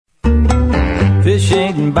Fish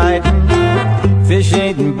ain't biting, fish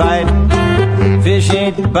ain't biting, fish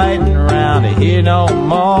ain't biting around here no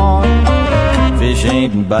more. Fish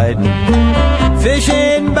ain't biting, fish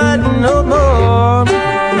ain't biting no more.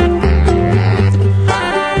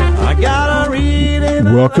 I gotta read it.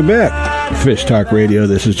 Welcome back, Fish Talk Radio.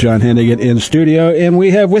 This is John Hennigan in studio, and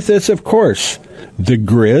we have with us, of course, the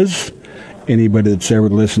Grizz. Anybody that's ever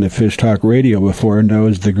listened to Fish Talk Radio before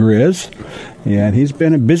knows the Grizz. And he's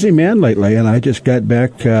been a busy man lately, and I just got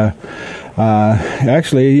back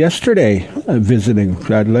actually yesterday visiting.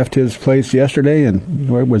 I left his place yesterday, and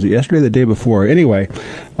where was it, yesterday or the day before? Anyway,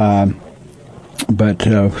 but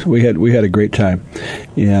we had a great time,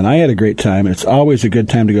 and I had a great time. It's always a good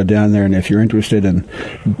time to go down there, and if you're interested in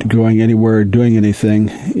going anywhere, doing anything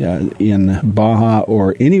in Baja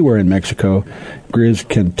or anywhere in Mexico, Grizz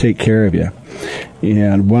can take care of you.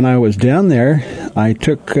 And when I was down there, I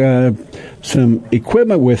took some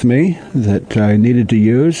equipment with me that I needed to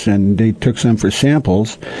use, and they took some for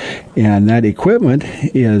samples. And that equipment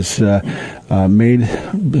is made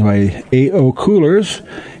by AO Coolers,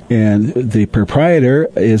 and the proprietor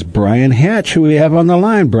is Brian Hatch, who we have on the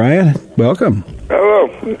line. Brian, welcome. Hello.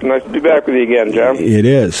 Nice to be back with you again, John. It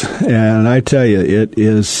is. And I tell you, it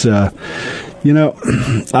is...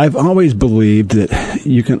 I've always believed that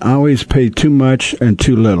you can always pay too much and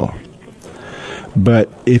too little. But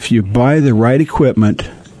if you buy the right equipment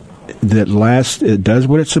that lasts, it does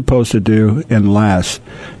what it's supposed to do and lasts,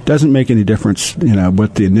 doesn't make any difference,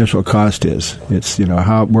 what the initial cost is. It's,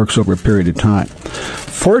 how it works over a period of time.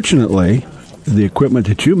 Fortunately, the equipment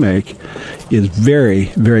that you make is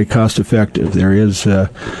very, very cost effective. There is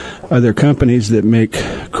other companies that make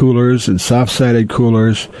coolers and soft-sided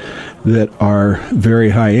coolers that are very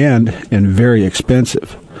high-end and very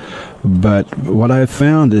expensive. But what I've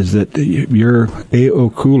found is that your AO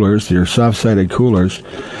coolers, your soft-sided coolers,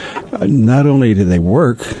 not only do they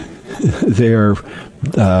work, they're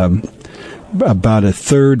about a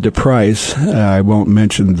third the price. I won't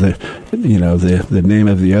mention the name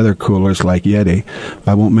of the other coolers like Yeti.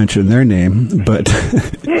 I won't mention their name, but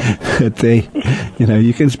they,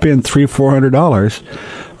 you can spend $300-400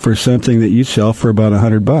 for something that you sell for about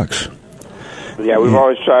 $100. Yeah, we've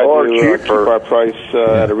always tried to keep our price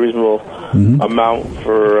at a reasonable amount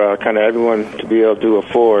for kind of everyone to be able to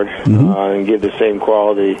afford and give the same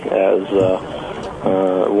quality as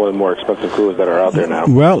one of the more expensive coolers that are out there now.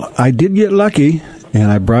 Well, I did get lucky,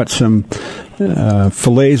 and I brought some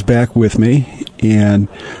fillets back with me, and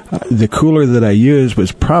the cooler that I used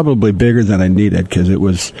was probably bigger than I needed, because it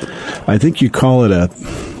was, I think you call it a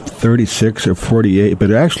 36 or 48, but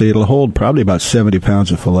actually it'll hold probably about 70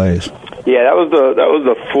 pounds of fillets. Yeah, that was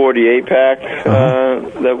the 48 pack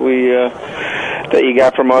that you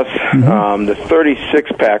got from us. The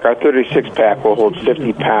 36 pack, our 36 pack will hold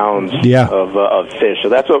 50 pounds of fish. So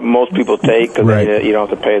that's what most people take, because you don't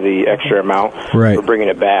have to pay the extra amount for bringing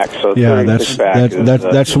it back. So that's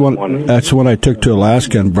the one I took to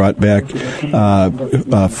Alaska and brought back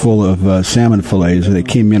full of salmon fillets, and it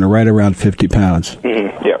came in right around 50 pounds.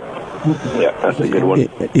 Yeah, that's a good one.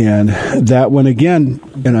 And that one again,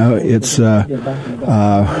 it's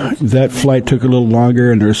that flight took a little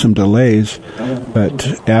longer, and there's some delays.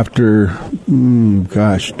 But after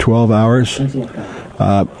 12 hours,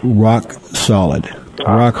 rock solid,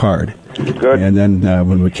 rock hard. Good. And then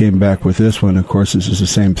when we came back with this one, of course, this is the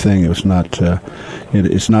same thing. It was not,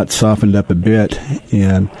 it's not softened up a bit,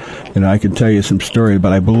 and I can tell you some story.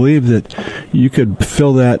 But I believe that you could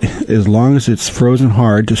fill that as long as it's frozen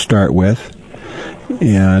hard to start with,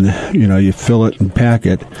 and you fill it and pack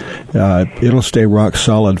it. It'll stay rock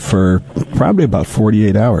solid for probably about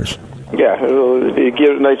 48 hours. Yeah, you get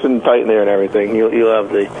it nice and tight in there and everything. You'll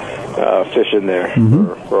have the fish in there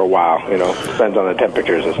for a while. Depends on the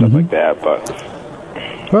temperatures and stuff like that. But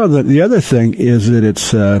well, the other thing is that it's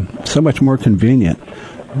so much more convenient.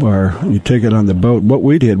 Where you take it on the boat.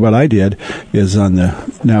 What I did is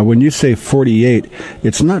now when you say 48,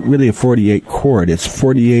 it's not really a 48 quart. It's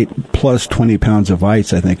 48 plus 20 pounds of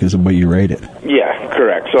ice, I think, is the way you rate it. Yeah,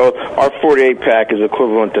 correct. So our 48 pack is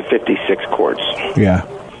equivalent to 56 quarts. Yeah.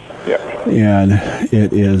 Yeah. And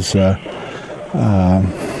it is,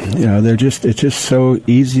 it's just so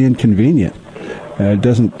easy and convenient. It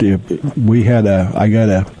doesn't, I got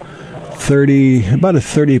about a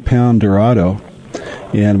 30-pound Dorado,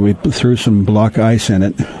 and we threw some block ice in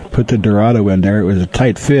it, put the Dorado in there. It was a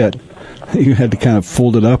tight fit. You had to kind of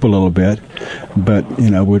fold it up a little bit, but,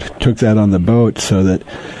 we took that on the boat so that,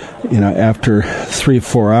 after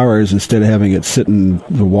 3-4 hours, instead of having it sit in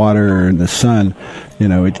the water or in the sun,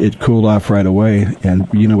 it cooled off right away. And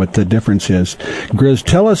you know what the difference is. Grizz,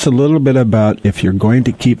 tell us a little bit about, if you're going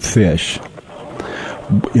to keep fish,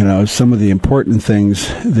 some of the important things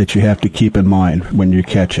that you have to keep in mind when you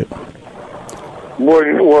catch it.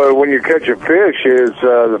 Well, when you catch a fish, is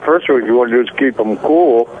the first thing you want to do is keep them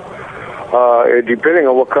cool. Depending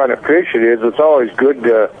on what kind of fish it is, it's always good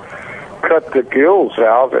to cut the gills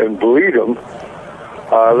out and bleed them.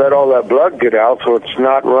 Let all that blood get out so it's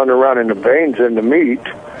not running around in the veins and the meat.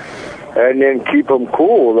 And then keep them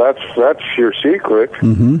cool. That's your secret.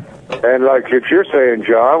 Mm-hmm. And like if you're saying,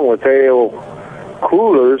 John, with AO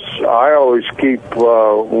coolers, I always keep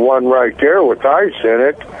one right there with ice in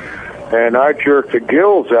it. And I jerk the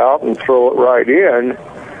gills out and throw it right in,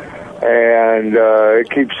 and it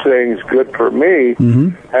keeps things good for me.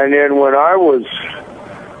 Mm-hmm. And then when I was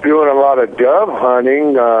doing a lot of dove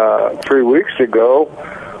hunting 3 weeks ago,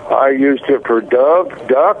 I used it for dove,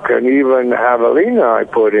 duck, and even javelina I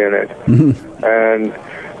put in it. Mm-hmm. And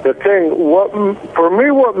the thing, what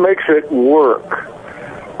makes it work,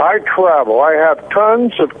 I travel. I have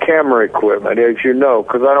tons of camera equipment, as you know,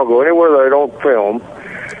 because I don't go anywhere that I don't film.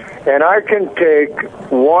 And I can take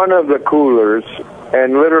one of the coolers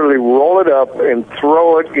and literally roll it up and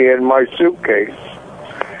throw it in my suitcase.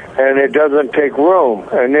 And it doesn't take room.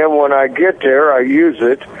 And then when I get there, I use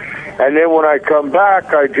it. And then when I come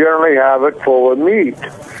back, I generally have it full of meat.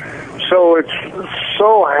 So it's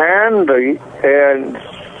so handy and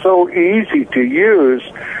so easy to use,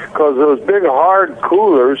 because those big hard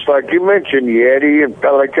coolers, like you mentioned, Yeti and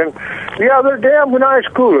Pelican, yeah, they're damn nice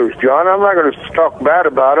coolers, John. I'm not going to talk bad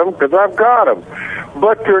about them because I've got them.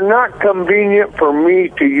 But they're not convenient for me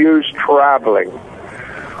to use traveling,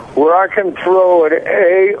 where I can throw an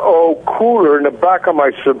AO cooler in the back of my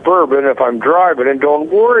Suburban if I'm driving and don't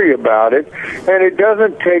worry about it, and it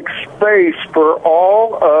doesn't take space for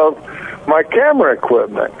all of my camera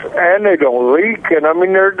equipment, and they don't leak, and I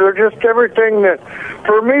mean, they're just everything that,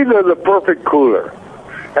 for me, they're the perfect cooler.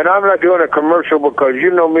 And I'm not doing a commercial because you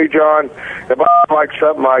know me, John, if I like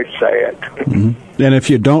something, I say it. Mm-hmm. And if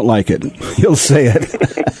you don't like it, you'll say it.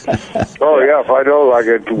 Oh, yeah, if I don't like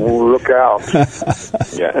it, look out.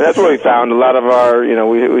 Yeah, and that's what we found. A lot of our,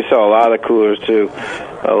 we sell a lot of coolers to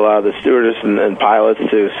a lot of the stewardess and pilots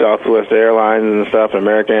to Southwest Airlines and stuff,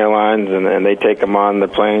 American Airlines, and they take them on the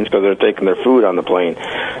planes because they're taking their food on the plane,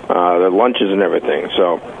 their lunches and everything.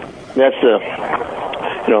 So that's the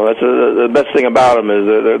best thing about them is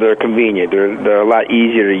they're convenient. They're a lot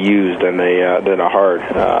easier to use than a hard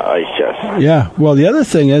ice chest. Yeah. Well, the other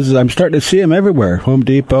thing is I'm starting to see them everywhere. Home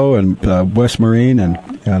Depot and West Marine, and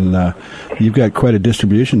you've got quite a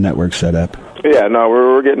distribution network set up. Yeah, no,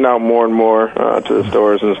 we're getting out more and more to the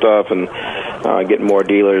stores and stuff, and getting more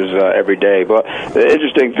dealers every day. But the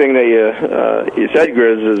interesting thing that you said,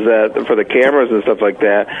 Grizz, is that for the cameras and stuff like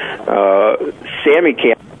that, Sammy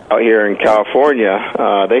out here in California,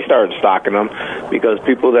 they started stocking them because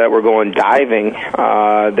people that were going diving,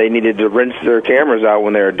 they needed to rinse their cameras out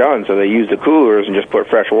when they were done. So they used the coolers and just put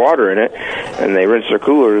fresh water in it, and they rinse their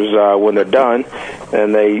coolers when they're done,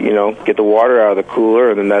 and they, get the water out of the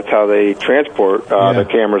cooler, and then that's how they transport their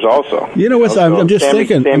cameras also. You know what? I'm just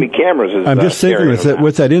thinking. Sammy Cameras is. I'm just thinking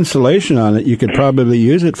with that insulation on it, you could probably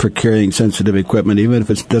use it for carrying sensitive equipment, even if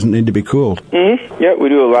it doesn't need to be cooled. Mm-hmm. Yeah, we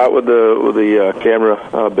do a lot with the camera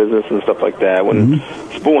business and stuff like that. When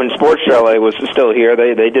Sports Chalet was still here,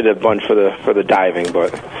 they did a bunch for the diving,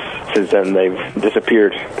 but since then they've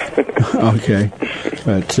disappeared. Okay,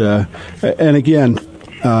 but and again.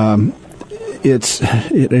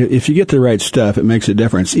 If you get the right stuff, it makes a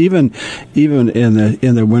difference. Even in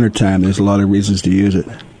the wintertime, there's a lot of reasons to use it.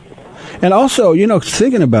 And also,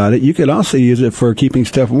 thinking about it, you could also use it for keeping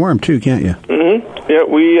stuff warm too, can't you? Mm-hmm. Yeah,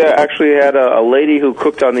 we actually had a lady who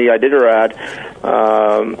cooked on the Iditarod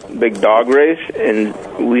big dog race, and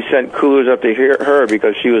we sent coolers up to her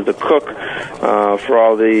because she was the cook for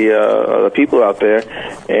all the people out there,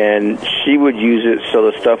 and she would use it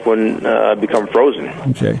so the stuff wouldn't become frozen.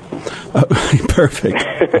 Okay. Perfect.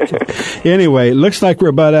 Okay. Anyway, it looks like we're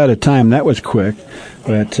about out of time. That was quick.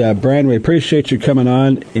 But, Brian, we appreciate you coming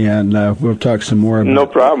on, and we'll talk some more about. No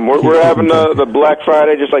problem. We're having the Black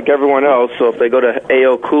Friday just like everyone else, so if they go to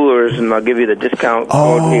AO Coolers, and I'll give you the discount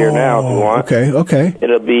code here now if you want. Okay.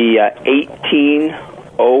 It'll be 18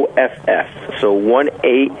 OFF, so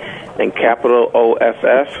 18 and capital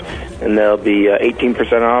OFF, and there'll be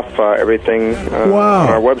 18% off everything on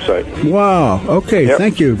our website. Wow. Okay. Yep.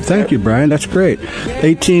 Thank you, Brian. That's great.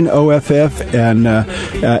 18 OFF, and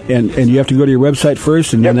you have to go to your website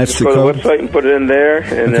first, and then that's the code. Go to the website and put it in there,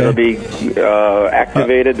 and it'll be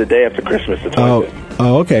activated the day after Christmas. Oh,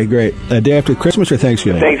 okay, great. Day after Christmas or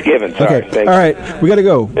Thanksgiving? Thanksgiving. Sorry. Okay. All right, we got to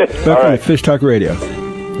go. Welcome to Fish Talk Radio.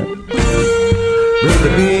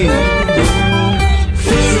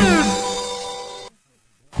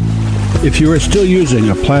 If you are still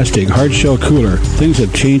using a plastic hard-shell cooler, things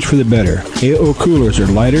have changed for the better. AO coolers are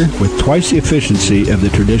lighter with twice the efficiency of the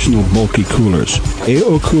traditional bulky coolers.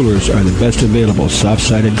 AO coolers are the best available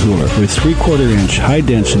soft-sided cooler with 3/4-inch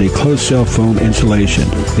high-density closed-cell foam insulation.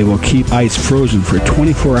 They will keep ice frozen for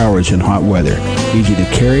 24 hours in hot weather. Easy to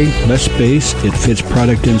carry, less space, it fits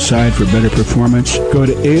product inside for better performance. Go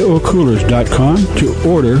to aocoolers.com to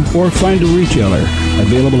order or find a retailer.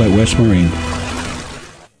 Available at West Marine.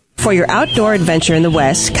 For your outdoor adventure in the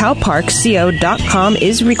West, CalParksCO.com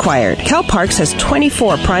is required. CalParks has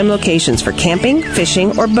 24 prime locations for camping,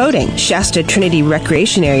 fishing, or boating. Shasta Trinity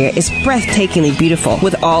Recreation Area is breathtakingly beautiful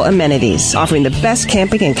with all amenities, offering the best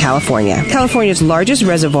camping in California. California's largest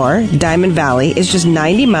reservoir, Diamond Valley, is just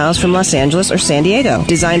 90 miles from Los Angeles or San Diego,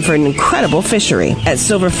 designed for an incredible fishery. At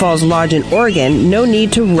Silver Falls Lodge in Oregon, no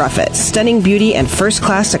need to rough it. Stunning beauty and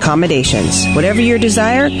first-class accommodations. Whatever your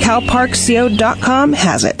desire, CalParksCO.com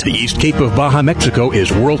has it. The East Cape of Baja, Mexico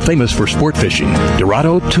is world famous for sport fishing.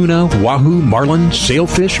 Dorado, tuna, wahoo, marlin,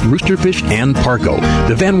 sailfish, roosterfish, and pargo.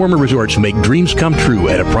 The Van Wormer Resorts make dreams come true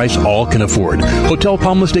at a price all can afford. Hotel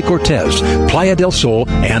Palmas de Cortez, Playa del Sol,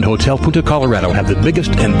 and Hotel Punta Colorado have the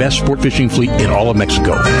biggest and best sport fishing fleet in all of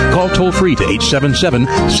Mexico. Call toll-free to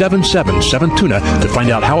 877-777-TUNA to find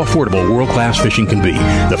out how affordable world-class fishing can be.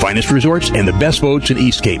 The finest resorts and the best boats in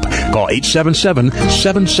East Cape. Call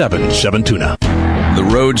 877-777-TUNA. The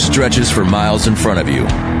road stretches for miles in front of you,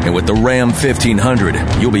 and with the Ram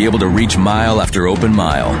 1500, you'll be able to reach mile after open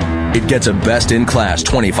mile. It gets a best-in-class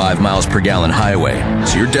 25 miles per gallon highway,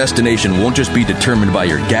 so your destination won't just be determined by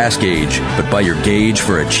your gas gauge, but by your gauge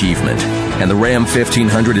for achievement. And the Ram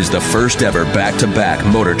 1500 is the first ever back-to-back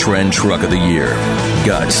Motor Trend Truck of the Year.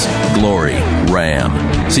 Guts, glory, Ram.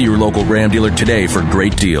 See your local Ram dealer today for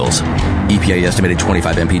great deals. EPA estimated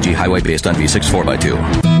 25 mpg highway based on V6 4x2.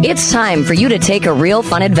 It's time for you to take a real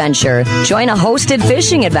fun adventure. Join a hosted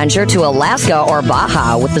fishing adventure to Alaska or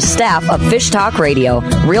Baja with the staff of Fish Talk Radio.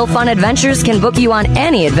 Real Fun Adventures can book you on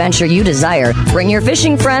any adventure you desire. Bring your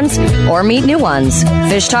fishing friends or meet new ones.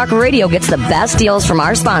 Fish Talk Radio gets the best deals from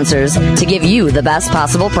our sponsors to give you the best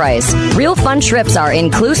possible price. Real Fun trips are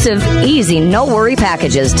inclusive, easy, no-worry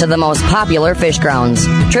packages to the most popular fish grounds.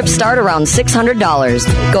 Trips start around $600.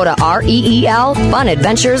 Go to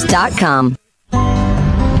REELfunadventures.com.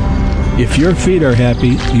 If your feet are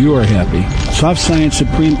happy, you are happy. Soft Science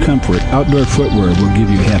Supreme Comfort outdoor footwear will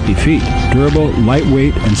give you happy feet. Durable,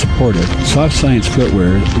 lightweight, and supportive, Soft Science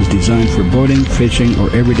footwear is designed for boating, fishing,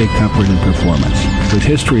 or everyday comfort and performance. With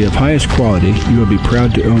history of highest quality, you will be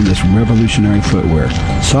proud to own this revolutionary footwear.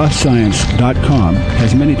 SoftScience.com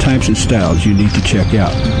has many types and styles you need to check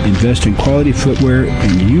out. Invest in quality footwear,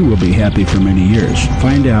 and you will be happy for many years.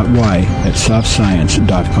 Find out why at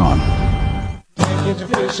SoftScience.com. Can't get your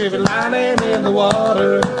fish if your line ain't in the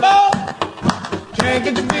water. Oh! Can't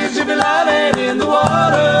get your fish if your line ain't in the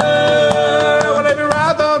water. Well, if you're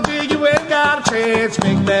right, don't dig, you ain't got a chance.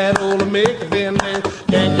 Make that hole and make it then.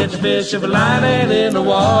 Can't get your fish if your line ain't in the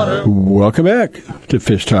water. Welcome back to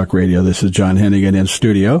Fish Talk Radio. This is John Hennigan in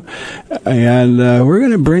studio. And we're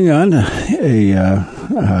going to bring on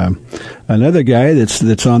another guy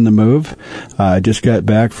that's on the move. Just got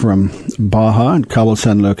back from Baja and Cabo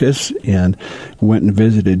San Lucas and went and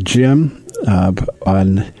visited Jim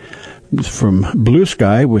from Blue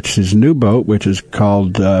Sky, which is his new boat, which is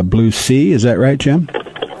called Blue Sea. Is that right, Jim?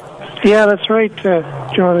 Yeah, that's right,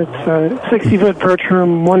 John. It's a 60-foot perch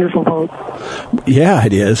room, wonderful boat. Yeah,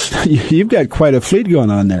 it is. You've got quite a fleet going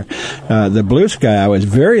on there. The Blue Sky, I was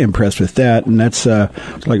very impressed with that, and that's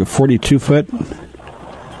like a 42-foot.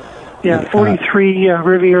 Yeah, 43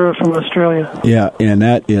 Riviera from Australia. Yeah, and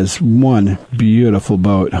that is one beautiful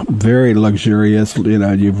boat. Very luxurious. You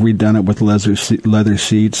know, you've redone it with leather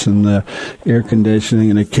seats and the air conditioning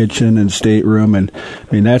and a kitchen and stateroom. And I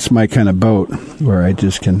mean, that's my kind of boat where I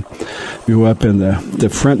just can go up in the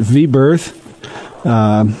front V berth,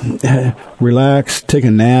 relax, take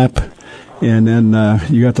a nap. And then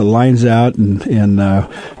you got the lines out, and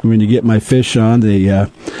when you get my fish on, the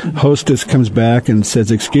hostess comes back and says,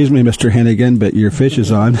 "Excuse me, Mr. Hennigan, but your fish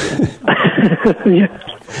is on." Yeah.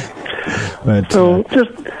 But, so just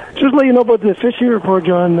let you know about the fishing report,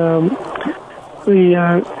 John.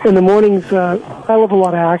 In the mornings, I love a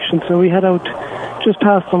lot of action, so we head out just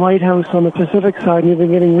past the lighthouse on the Pacific side, and we've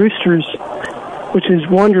been getting roosters, which is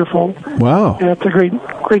wonderful. Wow! And it's a great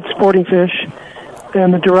sporting fish.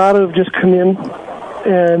 And the Dorado have just come in,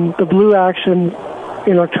 and the blue action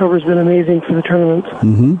in October has been amazing for the tournament.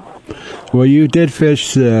 Mm-hmm. Well, you did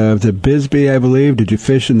fish the Bisbee, I believe. Did you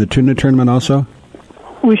fish in the tuna tournament also?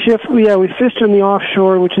 We fished in the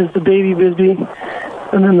offshore, which is the baby Bisbee,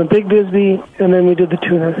 and then the Big Bisbee, and then we did the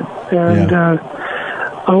tuna.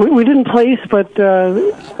 And we didn't place, but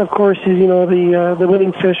of course, you know, the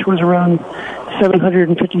winning fish was around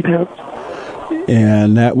 750 pounds.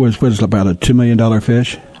 And that was about a $2 million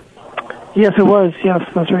fish? Yes, it was. Yes,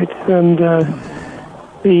 that's right. And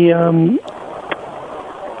the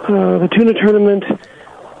tuna tournament,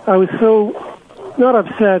 I was so not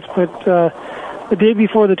upset, but the day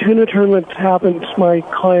before the tuna tournament happened, my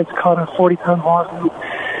clients caught a 40-pound wahoo,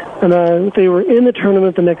 and they were in the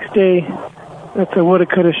tournament the next day. That's a woulda,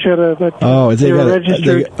 coulda, shoulda, but they were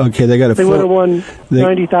registered. They would have won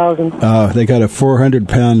 $90,000. Oh, they got a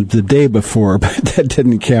 400-pound the day before, but that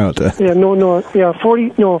didn't count.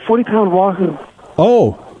 40-pound wahoo.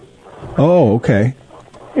 Oh, okay.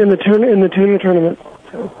 In the tuna tournament.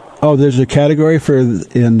 Oh, there's a category for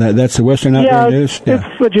that's the Western Outdoor News? Yeah,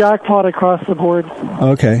 it's the jackpot across the board.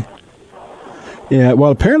 Okay. Yeah,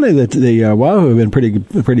 well, apparently the wahoo have been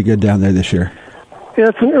pretty good down there this year. Yeah,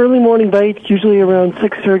 it's an early morning bite, usually around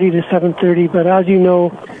 6:30 to 7:30. But as you know,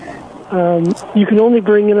 you can only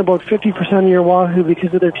bring in about 50% of your wahoo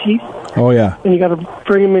because of their teeth. Oh yeah. And you got to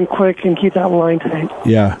bring them in quick and keep that line tight.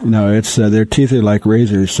 Yeah, no, it's their teeth are like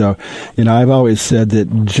razors. So, you know, I've always said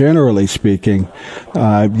that generally speaking,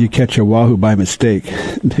 you catch a wahoo by mistake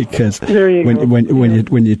because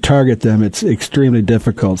when you target them, it's extremely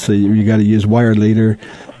difficult. So you got to use wire leader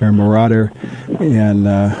or marauder, and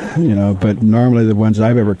you know. But normally the ones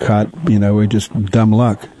I've ever caught, you know, were just dumb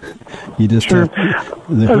luck. You just sure.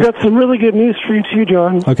 I've got some really good news for you too,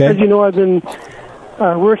 John. Okay. As you know, I've been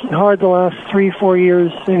working hard the last 3-4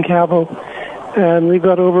 years in Cabo, and we've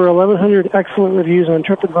got over 1,100 excellent reviews on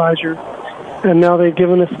TripAdvisor, and now they've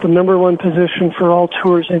given us the #1 position for all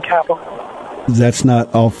tours in Cabo. That's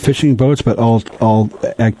not all fishing boats, but all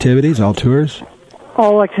activities, all tours?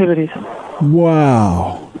 All activities.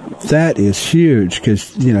 Wow. That is huge,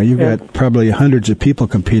 because, you know, you've got probably hundreds of people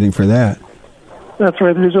competing for that. That's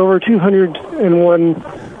right. There's over 201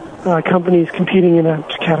 companies competing in that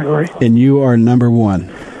category. And you are #1.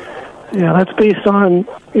 Yeah, that's based on,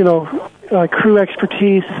 you know, crew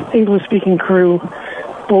expertise, English-speaking crew,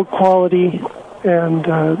 boat quality, and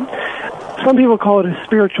some people call it a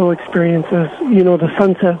spiritual experience. As you know, the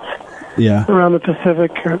sunsets around the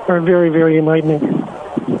Pacific are very, very enlightening.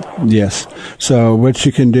 Yes. So what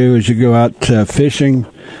you can do is you go out fishing,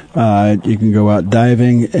 you can go out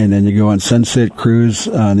diving, and then you go on sunset cruise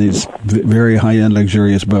on these very high-end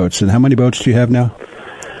luxurious boats. And how many boats do you have now?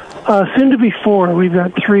 Soon to be 4. We've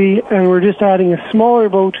got 3, and we're just adding a smaller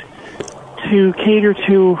boat to cater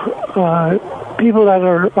to people that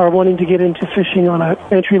are wanting to get into fishing on an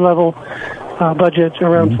entry-level budget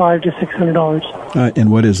around $500 to $600.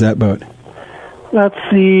 And what is that boat? That's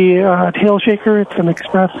the Tail Shaker. It's an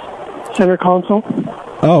express center console.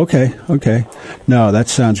 Oh, okay. No, that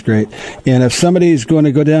sounds great. And if somebody's going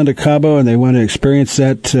to go down to Cabo and they want to experience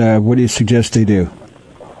that, what do you suggest they do?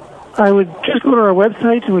 I would just go to our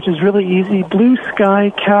website, which is really easy,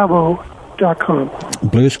 blueskycabo.com.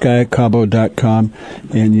 blueskycabo.com,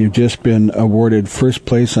 and you've just been awarded first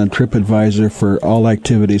place on TripAdvisor for all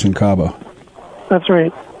activities in Cabo. That's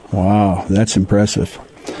right. Wow, that's impressive.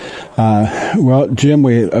 Well, Jim,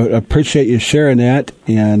 we appreciate you sharing that,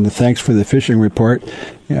 and thanks for the fishing report,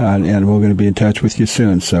 and we're going to be in touch with you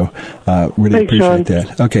soon, so really thanks, appreciate Sean.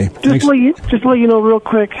 that. Okay. Just to let you know real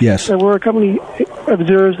quick, yes. That our company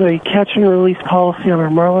observes a catch and release policy on our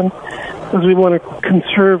marlin, because we want to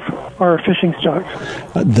conserve our fishing stocks.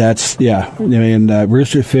 I mean,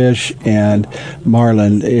 roosterfish and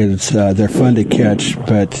marlin, they're fun to catch,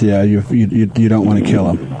 but you don't want to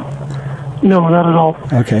kill them. No, not at all.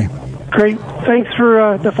 Okay. Great. Thanks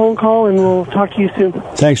for the phone call, and we'll talk to you soon.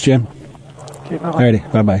 Thanks, Jim. Okay, bye-bye. Alrighty,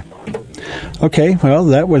 bye-bye. Okay, well,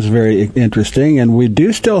 that was very interesting, and we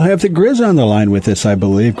do still have the Grizz on the line with us, I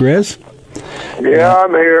believe. Grizz? Yeah,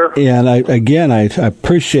 I'm here. And I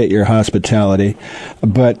appreciate your hospitality,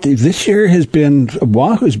 but this year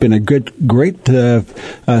wahoo's been a great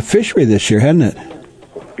fishery this year, hasn't it?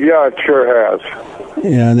 Yeah, it sure has.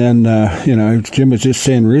 And then, Jim was just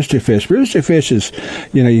saying roosterfish. Roosterfish is,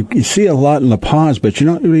 you see a lot in La Paz, but you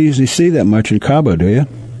don't really usually see that much in Cabo, do you?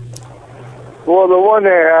 Well, the one they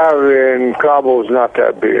have in Cabo is not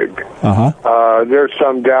that big. Uh-huh. There's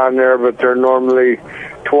some down there, but they're normally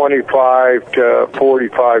 25 to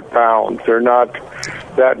 45 pounds. They're not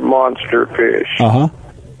that monster fish. Uh-huh.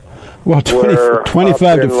 Well,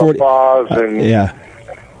 25 to 40. La Paz and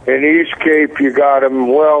in East Cape, you got them.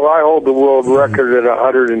 Well, I hold the world record at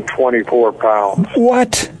 124 pounds.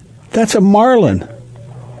 What? That's a marlin.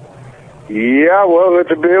 Yeah, well, it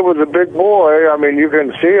was a big boy. I mean, you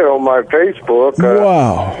can see it on my Facebook.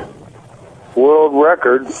 Wow. world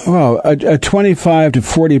record. Well, a 25 to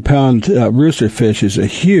 40 pound rooster fish is a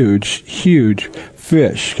huge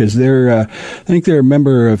fish because they're, I think they're a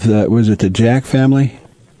member of the Jack family?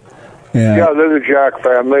 Yeah, they're the Jack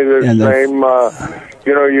family. They're the same,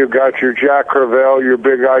 you got your Jack Crevalle, your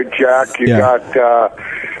big-eyed Jack. You got the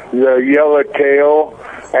yellowtail,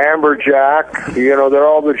 amberjack. They're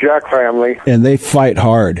all the Jack family. And they fight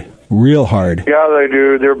hard, real hard. Yeah, they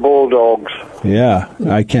do. They're bulldogs. Yeah,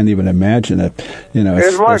 I can't even imagine it.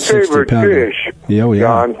 It's my favorite fish,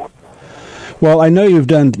 John. Well, I know you've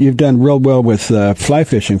done real well with fly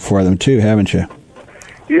fishing for them, too, haven't you?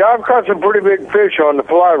 Yeah, I've caught some pretty big fish on the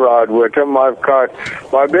fly rod with them. I've caught,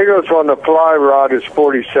 my biggest on the fly rod is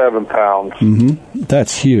 47 pounds. Mm-hmm.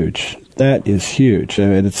 That's huge. That is huge. I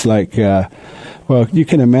mean, it's like, you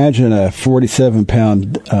can imagine a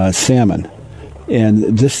 47-pound salmon,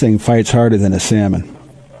 and this thing fights harder than a salmon.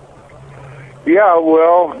 Yeah,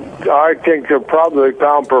 well, I think they're probably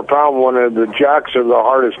pound per pound one of the jacks are the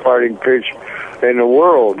hardest fighting fish in the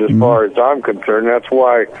world, as far as I'm concerned. That's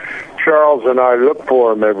why Charles and I look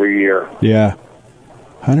for them every year. Yeah.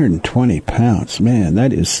 120 pounds. Man,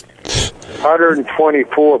 that is...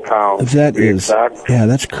 124 pounds. That is... Exact. Yeah,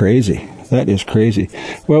 that's crazy. That is crazy.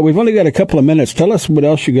 Well, we've only got a couple of minutes. Tell us what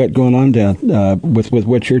else you got going on down with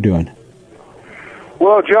what you're doing.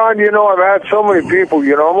 Well, John, I've had so many people,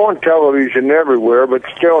 I'm on television everywhere, but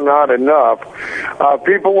still not enough.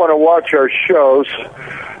 People want to watch our shows.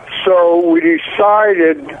 So we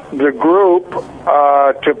decided, the group,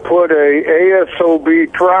 to put a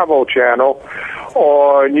ASOB travel channel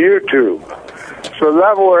on YouTube. So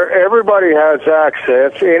that way everybody has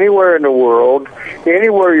access anywhere in the world,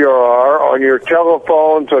 anywhere you are, on your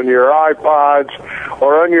telephones, on your iPods,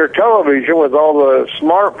 or on your television with all the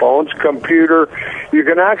smartphones, computer. You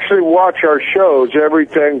can actually watch our shows,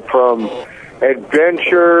 everything from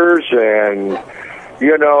adventures and,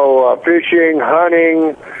 fishing,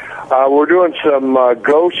 hunting. We're doing some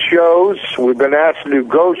ghost shows. We've been asked to do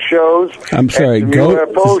ghost shows. I'm sorry,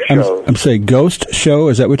 UFO shows. I'm saying ghost show?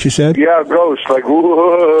 Is that what you said? Yeah, ghost, like,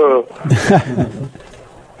 whoa.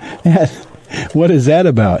 What is that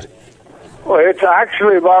about? Well, it's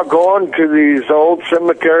actually about going to these old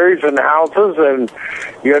cemeteries and houses and,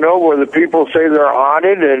 where the people say they're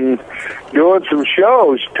haunted and doing some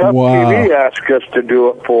shows. Tough TV asked us to do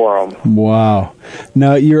it for them. Wow.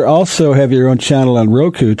 Now, you also have your own channel on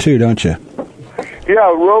Roku, too, don't you?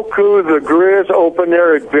 Yeah, Roku, the Grizz Open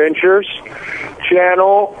Air Adventures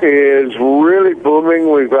channel is really booming.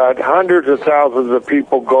 We've got hundreds of thousands of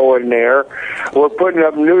people going there. We're putting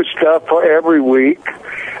up new stuff every week,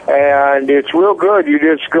 and it's real good. You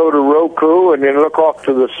just go to Roku and then look off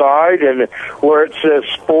to the side and where it says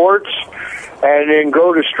sports, and then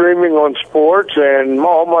go to streaming on sports, and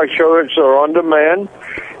all my shows are on demand.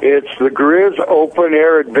 It's the Grizz Open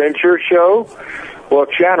Air Adventure Show. Well,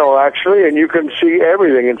 channel, actually, and you can see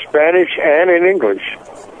everything in Spanish and in English.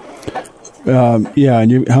 And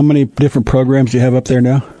how many different programs do you have up there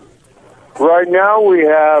now? Right now, we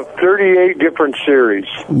have 38 different series.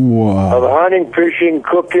 Wow. Of hunting, fishing,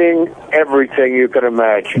 cooking, everything you can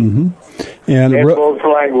imagine. Mm-hmm. And in both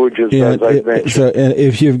languages, as I mentioned. So, and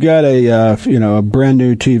if you've got a brand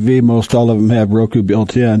new TV, most all of them have Roku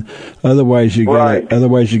built in. Otherwise, you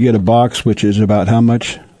get a box, which is about how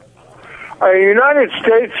much? United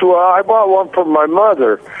States, I bought one for my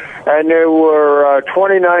mother, and they were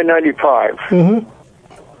 $29.95.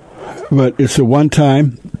 Mm-hmm. But it's a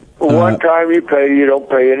one-time. One time you pay, you don't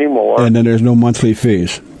pay anymore. And then there's no monthly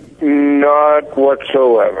fees. Not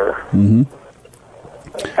whatsoever. Mm-hmm.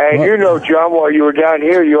 And John, while you were down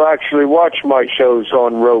here, you actually watched my shows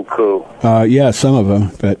on Roku. Yeah, some of them.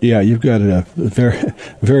 But yeah, you've got a very,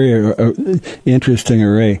 very interesting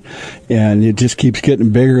array, and it just keeps getting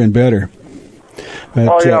bigger and better.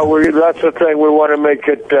 But, that's the thing. We want to make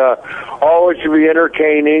it always to be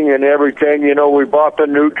entertaining and everything. We bought the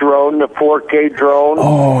new drone, the 4K drone.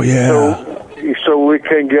 Oh, yeah. So we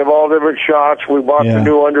can give all different shots. We bought the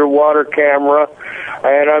new underwater camera.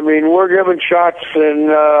 And, we're giving shots in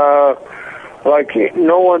like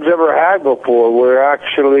no one's ever had before. We're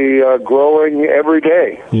actually growing every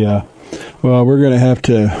day. Yeah. Well, we're going to have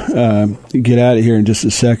to get out of here in just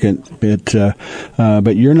a second, but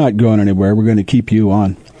you're not going anywhere. We're going to keep you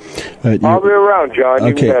on. I'll be around, John.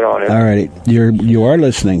 You can get on it. All right. You are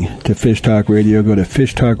listening to Fish Talk Radio. Go to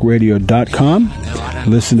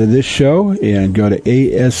fishtalkradio.com. Listen to this show and go to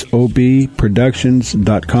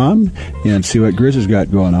asobproductions.com and see what Grizz has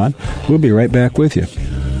got going on. We'll be right back with you.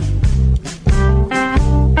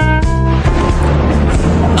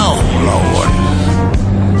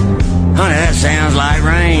 Honey, that sounds like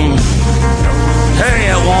rain. Hurry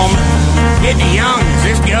up, woman.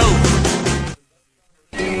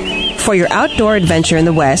 For your outdoor adventure in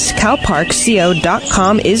the West,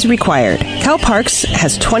 CalParksCO.com is required. CalParks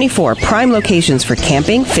has 24 prime locations for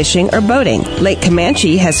camping, fishing, or boating. Lake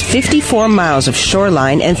Comanche has 54 miles of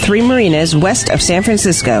shoreline and 3 marinas west of San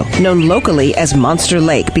Francisco, known locally as Monster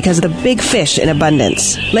Lake because of the big fish in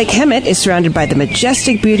abundance. Lake Hemet is surrounded by the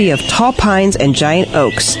majestic beauty of tall pines and giant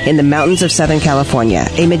oaks in the mountains of Southern California,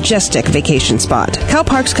 a majestic vacation spot.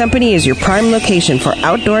 CalParks Company is your prime location for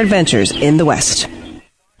outdoor adventures in the West.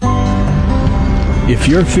 If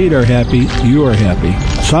your feet are happy, you are happy.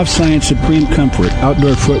 Soft Science Supreme Comfort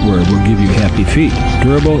Outdoor Footwear will give you happy feet.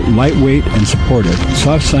 Durable, lightweight, and supportive,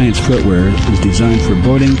 Soft Science Footwear is designed for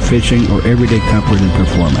boating, fishing, or everyday comfort and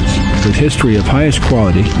performance. With history of highest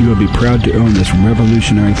quality, you will be proud to own this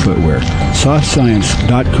revolutionary footwear.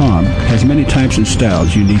 SoftScience.com has many types and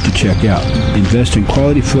styles you need to check out. Invest in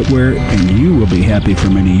quality footwear, and you will be happy for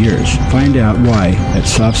many years. Find out why at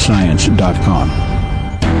SoftScience.com.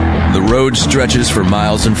 The road stretches for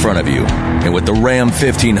miles in front of you, and with the Ram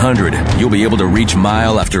 1500, you'll be able to reach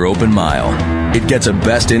mile after open mile. It gets a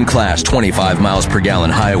best-in-class 25 miles per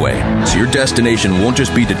gallon highway, so your destination won't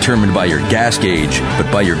just be determined by your gas gauge, but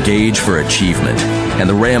by your gauge for achievement. And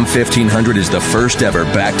the Ram 1500 is the first ever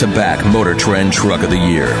back-to-back Motor Trend Truck of the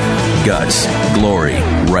Year. Guts, glory,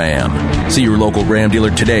 Ram. See your local Ram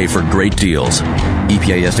dealer today for great deals.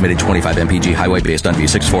 EPA estimated 25 mpg highway based on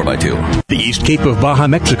V6 4x2. The East Cape of Baja,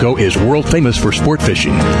 Mexico is world famous for sport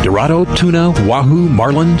fishing. Dorado, tuna, wahoo,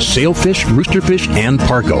 marlin, sailfish, roosterfish, and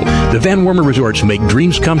pargo. The Van Wormer Resorts make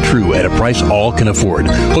dreams come true at a price all can afford.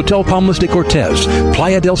 Hotel Palmas de Cortez,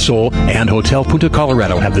 Playa del Sol, and Hotel Punta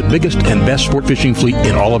Colorado have the biggest and best sport fishing fleet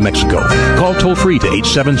in all of Mexico. Call toll-free to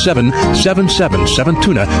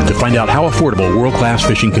 877-777-TUNA to find out how affordable world-class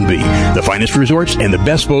fishing can be. The finest resorts and the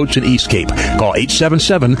best boats in East Cape. Call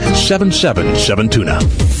 877-777-TUNA.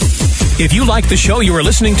 If you like the show you are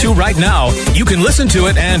listening to right now, you can listen to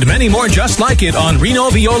it and many more just like it on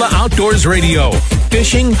Reno Viola Outdoors Radio.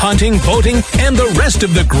 Fishing, hunting, boating, and the rest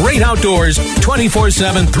of the great outdoors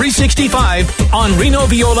 24/7, 365 on Reno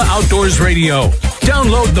Viola Outdoors Radio.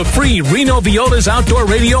 Download the free Reno Viola's Outdoor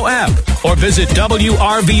Radio app or visit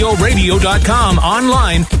WRVOradio.com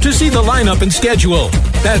online to see the lineup and schedule.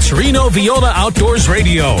 That's Reno Viola Outdoors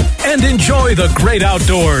Radio. And enjoy the great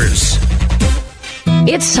outdoors.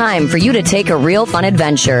 It's time for you to take a real fun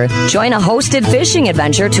adventure. Join a hosted fishing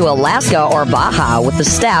adventure to Alaska or Baja with the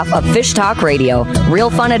staff of Fish Talk Radio. Real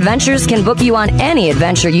Fun Adventures can book you on any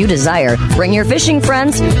adventure you desire. Bring your fishing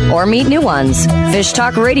friends or meet new ones. Fish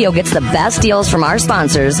Talk Radio gets the best deals from our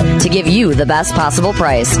sponsors to give you the best possible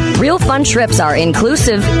price. Real Fun trips are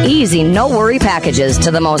inclusive, easy, no-worry packages to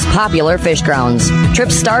the most popular fish grounds.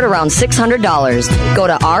 Trips start around $600. Go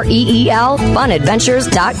to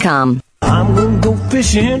REELFunadventures.com. I'm gonna go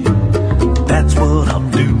fishing, that's what I'll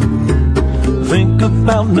do. Think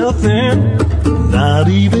about nothing, not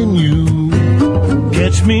even you.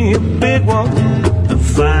 Catch me a big one, a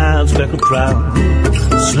fine speckled trout,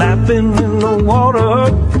 slapping in the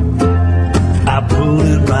water, I pull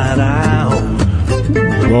it right out.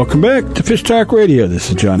 Welcome back to Fish Talk Radio. This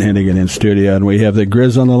is John Hennigan in studio, and we have the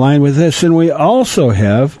Grizz on the line with us, and we also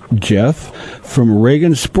have Jeff from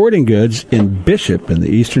Reagan Sporting Goods in Bishop in the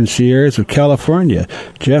Eastern Sierras of California.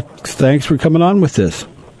 Jeff, thanks for coming on with this.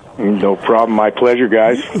 No problem. My pleasure,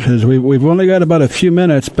 guys. Because we've only got about a few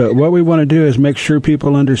minutes, but what we want to do is make sure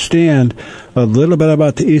people understand a little bit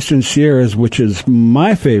about the Eastern Sierras, which is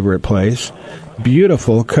my favorite place.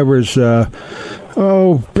 Beautiful, covers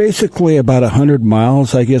basically about 100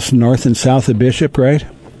 miles, I guess, north and south of Bishop, right?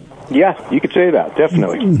 Yeah, you could say that,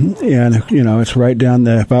 definitely. And, it's right down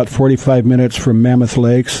about 45 minutes from Mammoth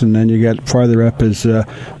Lakes, and then you got farther up is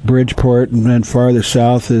Bridgeport, and then farther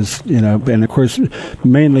south is, and of course,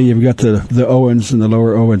 mainly you've got the Owens and the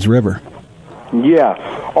Lower Owens River. Yeah.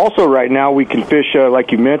 Also, right now, we can fish,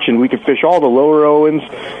 like you mentioned, we can fish all the Lower Owens.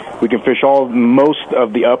 We can fish most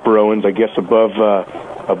of the Upper Owens, I guess, above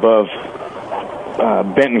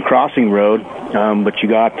Benton Crossing Road. But you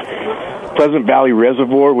got Pleasant Valley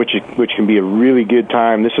Reservoir, which can be a really good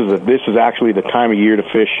time. This is actually the time of year to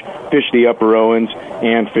fish the Upper Owens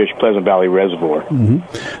and fish Pleasant Valley Reservoir. Mm-hmm.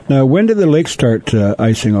 Now, when did the lake start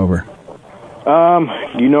icing over?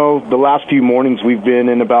 The last few mornings we've been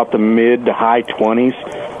in about the mid to high 20s.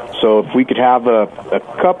 So if we could have a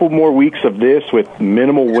couple more weeks of this with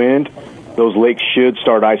minimal wind, those lakes should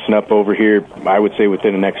start icing up over here, I would say,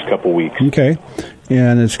 within the next couple weeks. Okay.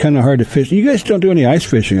 And it's kind of hard to fish. You guys don't do any ice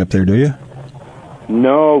fishing up there, do you?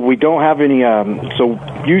 No, we don't have any. So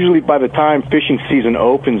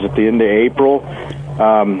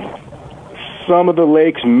some of the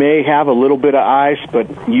lakes may have a little bit of ice, but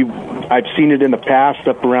I've seen it in the past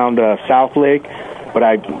up around South Lake,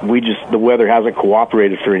 but the weather hasn't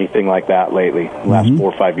cooperated for anything like that lately, the last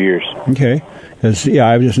 4 or 5 years. Okay.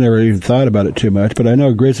 I've just never even thought about it too much, but I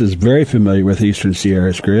know Grizz is very familiar with Eastern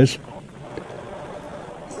Sierras, Grizz.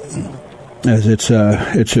 As it's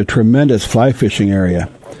a tremendous fly fishing area.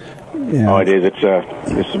 Yeah. Oh, it is.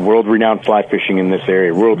 It's world-renowned fly fishing in this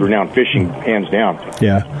area. World-renowned fishing, hands down.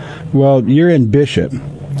 Yeah. Well, you're in Bishop.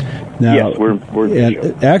 Now, yes, we're in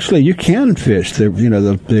Bishop. Actually, you can fish.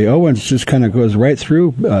 The Owens just kind of goes right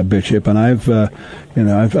through Bishop, and I've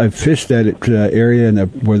fished that area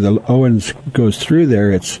where the Owens goes through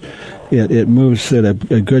there. It moves at a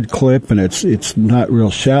good clip, and it's not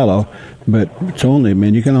real shallow, but it's only,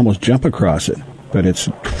 you can almost jump across it, but it's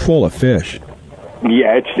full of fish.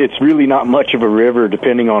 Yeah, it's really not much of a river,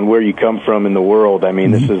 depending on where you come from in the world. I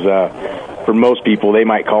mean, this is for most people they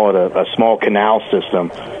might call it a small canal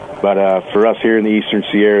system, but for us here in the Eastern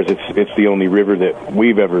Sierras, it's the only river that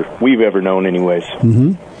we've ever known, anyways.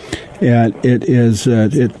 Mm-hmm. And it is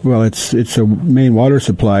it's a main water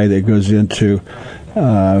supply that goes into.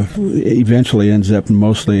 Eventually ends up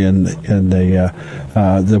mostly in the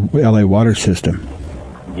LA water system.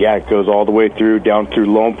 Yeah, it goes all the way down through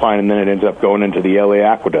Lone Pine, and then it ends up going into the LA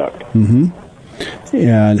Aqueduct. Mm-hmm.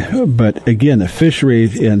 But again, the fishery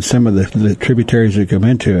and some of the tributaries that come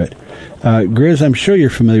into it. Grizz, I'm sure you're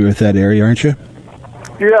familiar with that area, aren't you?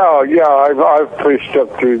 Yeah, I've fished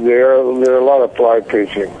up through there. There are a lot of fly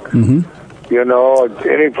fishing. Mm-hmm.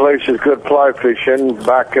 Any place is good fly fishing.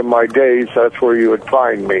 Back in my days, that's where you would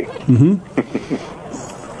find me. Mm-hmm.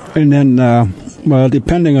 And then,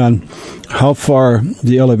 depending on how far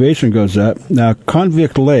the elevation goes up. Now,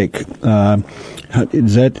 Convict Lake,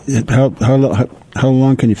 is that how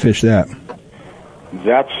long can you fish that?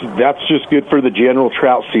 That's just good for the general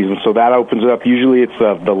trout season. So that opens up. Usually, it's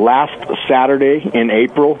the last Saturday in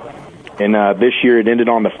April, and this year it ended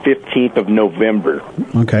on the 15th of November.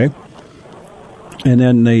 Okay. And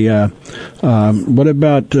then what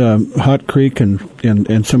about Hot Creek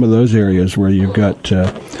and some of those areas where you've got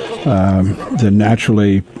the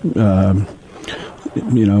naturally,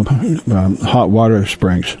 hot water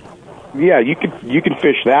springs? Yeah, you can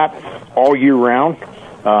fish that all year round.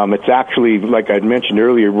 It's actually, like I mentioned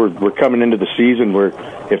earlier, we're coming into the season where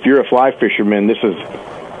if you're a fly fisherman, this is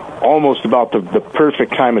almost about the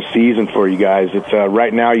perfect time of season for you guys. It's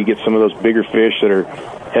right now you get some of those bigger fish that are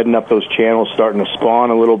heading up those channels, starting to spawn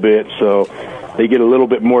a little bit, so they get a little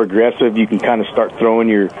bit more aggressive. You can kind of start throwing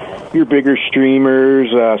your bigger streamers,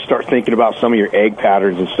 start thinking about some of your egg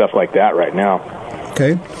patterns and stuff like that right now.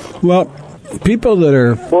 Okay. Well, people that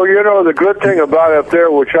are... Well, the good thing about up there,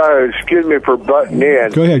 excuse me for butting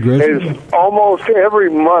in, go ahead, Grizz, is almost every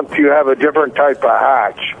month you have a different type of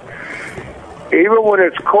hatch. Even when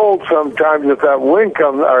it's cold, sometimes if that wind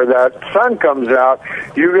comes or that sun comes out,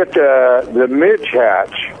 you get the midge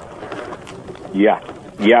hatch. Yeah.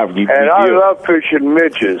 I love fishing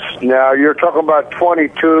midges. Now you're talking about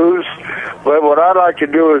 22s, but what I'd like to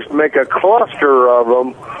do is make a cluster of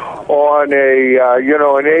them on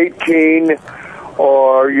an 18,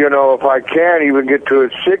 or if I can even get to a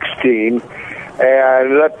 16,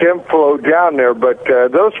 and let them float down there. But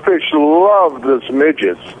those fish love those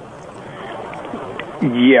midges.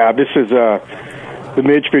 Yeah, this is the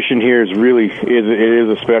midge fishing here is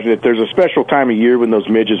a special. There's a special time of year when those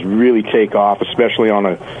midges really take off, especially on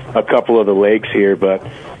a couple of the lakes here. But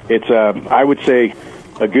it's I would say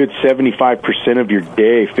a good 75% of your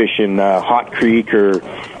day fishing Hot Creek or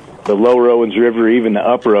the Lower Owens River, even the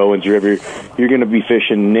Upper Owens River. You're going to be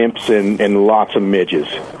fishing nymphs and lots of midges.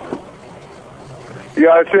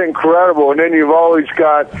 Yeah, it's incredible. And then you've always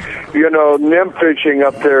got, nymph fishing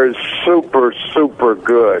up there is super, super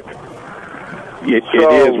good. It is.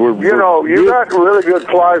 You got really good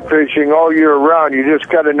fly fishing all year round. You just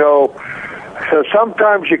got to know. So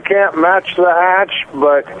sometimes you can't match the hatch,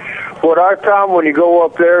 but what I found when you go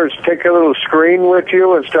up there is take a little screen with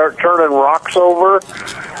you and start turning rocks over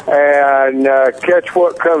and catch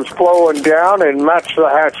what comes flowing down and match the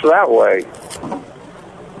hatch that way.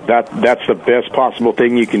 That's the best possible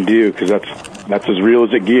thing you can do, because that's as real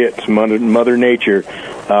as it gets. Mother Nature.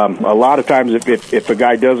 A lot of times, if a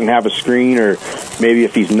guy doesn't have a screen, or maybe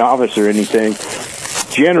if he's novice or anything,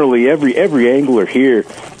 generally every angler here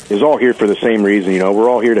is all here for the same reason. We're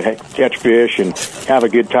all here to catch fish and have a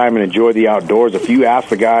good time and enjoy the outdoors. If you ask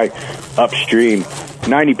the guy upstream,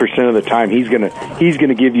 90% of the time he's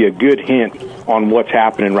gonna give you a good hint on what's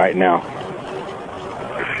happening right now.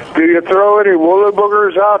 Do you throw any woolly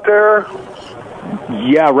boogers out there?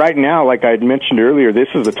 Yeah, right now, like I had mentioned earlier, this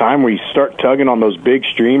is the time where you start tugging on those big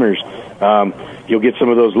streamers. You'll get some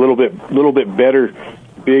of those little bit better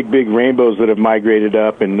big rainbows that have migrated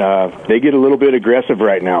up, and they get a little bit aggressive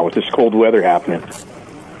right now with this cold weather happening.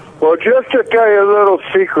 Well, just to tell you a little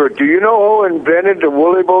secret, do you know who invented the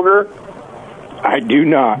woolly booger? I do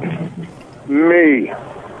not. Me.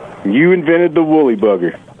 You invented the woolly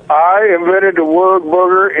booger. I invented the woolly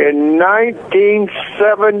booger in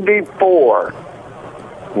 1974.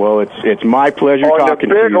 Well, it's my pleasure talking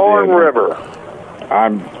to you. On the Bighorn River.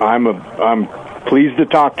 I'm pleased to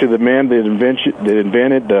talk to the man that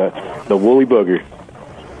invented the woolly booger.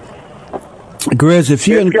 Grizz, if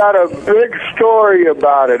you... It's got a big story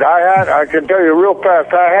about it. I can tell you real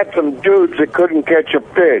fast, I had some dudes that couldn't catch a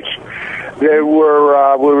fish. We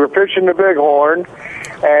were fishing the bighorn,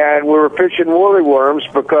 and we were fishing woolly worms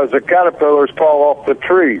because the caterpillars fall off the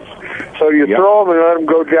trees. So you throw them and let them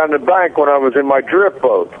go down the bank when I was in my drift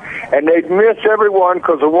boat. And they'd miss every one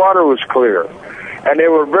because the water was clear. And they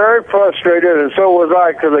were very frustrated, and so was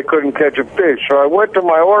I, because they couldn't catch a fish. So I went to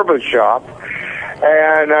my Orbit shop,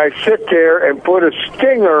 and I sit there and put a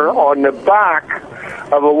stinger on the back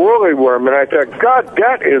of a woolly worm, and I thought, God,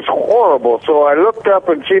 that is horrible. So I looked up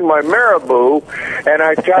and seen my marabou, and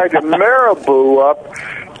I tied the marabou up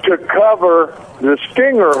to cover the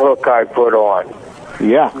stinger hook I put on.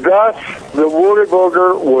 Yeah. Thus, the woolly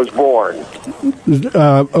booger was born.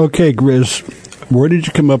 Okay, Grizz, where did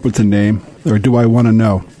you come up with the name, or do I want to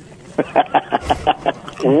know?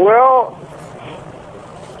 Well,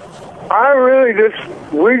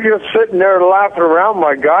 we just sitting there laughing around,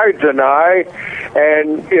 my guides and I,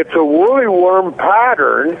 and it's a woolly worm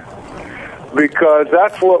pattern because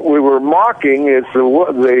that's what we were mocking is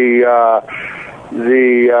the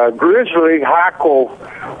grizzly hackle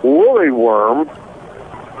woolly worm.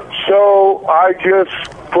 So I just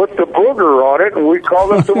put the booger on it, and we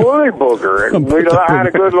called it the woolly booger. And we had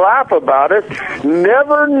a good laugh about it,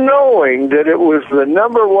 never knowing that it was the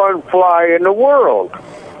number one fly in the world.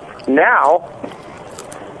 Now,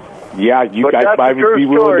 yeah, you but guys that's might a true be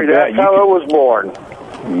willing story. to bet. That's how it was born.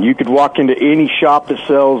 You could walk into any shop that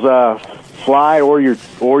sells fly or your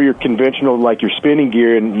conventional, like your spinning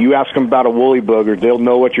gear, and you ask them about a woolly booger, they'll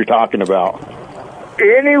know what you're talking about.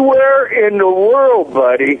 Anywhere in the world,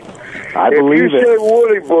 buddy, I believe if you say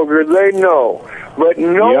woolly booger, they know. But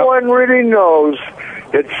no one really knows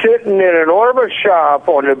that sitting in an Orbit shop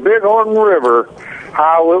on the Bighorn River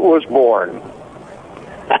how it was born.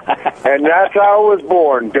 And that's how it was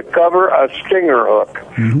born, to cover a stinger hook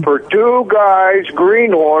for two guys,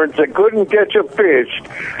 greenhorns, that couldn't catch a fish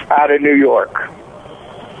out of New York.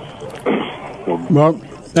 Well,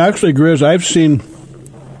 actually, Grizz, I've seen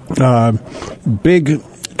big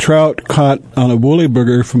trout caught on a woolly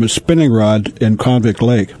booger from a spinning rod in Convict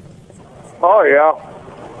Lake. Oh, yeah.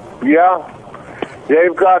 Yeah.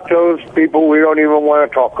 They've got those people we don't even want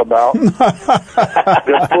to talk about.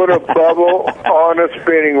 That put a bubble on a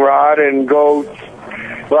spinning rod and go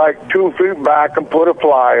like 2 feet back and put a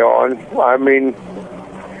fly on. I mean,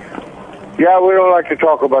 yeah, we don't like to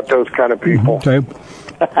talk about those kind of people. Okay.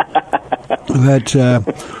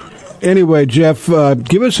 Anyway, Jeff,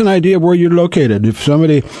 give us an idea where you're located. If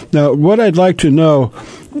somebody now, what I'd like to know,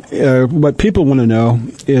 what people want to know,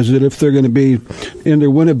 is that if they're going to be in their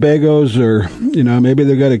Winnebagos, or maybe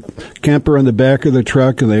they've got a camper on the back of the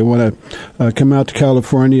truck and they want to come out to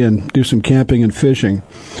California and do some camping and fishing.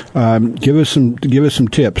 Give us some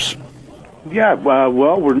tips. Yeah,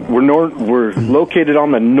 well, we're located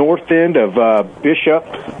on the north end of Bishop,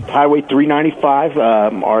 Highway 395.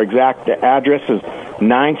 Our exact address is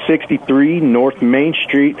 963 North Main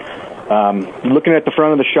Street. Looking at the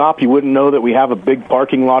front of the shop, you wouldn't know that we have a big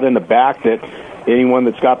parking lot in the back that anyone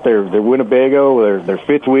that's got their Winnebago, their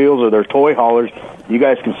fifth wheels, or their toy haulers, you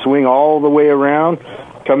guys can swing all the way around,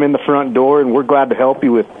 come in the front door, and we're glad to help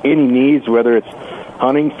you with any needs, whether it's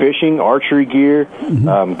hunting, fishing, archery gear,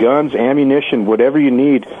 guns, ammunition, whatever you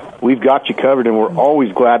need. We've got you covered, and we're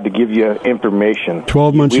always glad to give you information.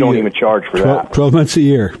 12 months a year. We don't even charge for that. 12 months a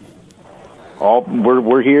year.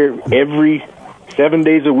 We're here every 7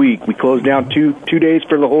 days a week. We close down two days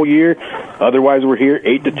for the whole year. Otherwise, we're here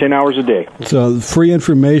 8 to 10 hours a day. So free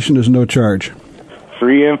information is no charge.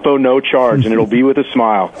 Free info, no charge, and it'll be with a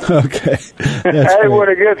smile. Okay. Hey, when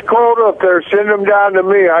it gets cold up there, send them down to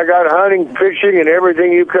me. I got hunting, fishing, and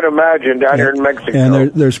everything you can imagine down here in Mexico.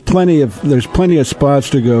 And there's plenty of spots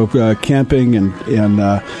to go camping, and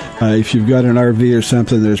if you've got an RV or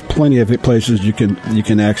something, there's plenty of places you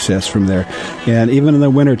can access from there. And even in the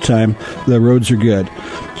wintertime, the roads are good.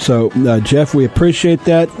 So, Jeff, we appreciate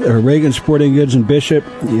that. Reagan Sporting Goods in Bishop,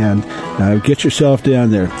 and get yourself down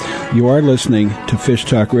there. You are listening to Fish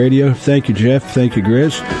Talk Radio. Thank you, Jeff. Thank you,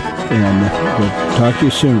 Grizz. And we'll talk to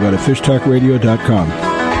you soon. Go to fishtalkradio.com.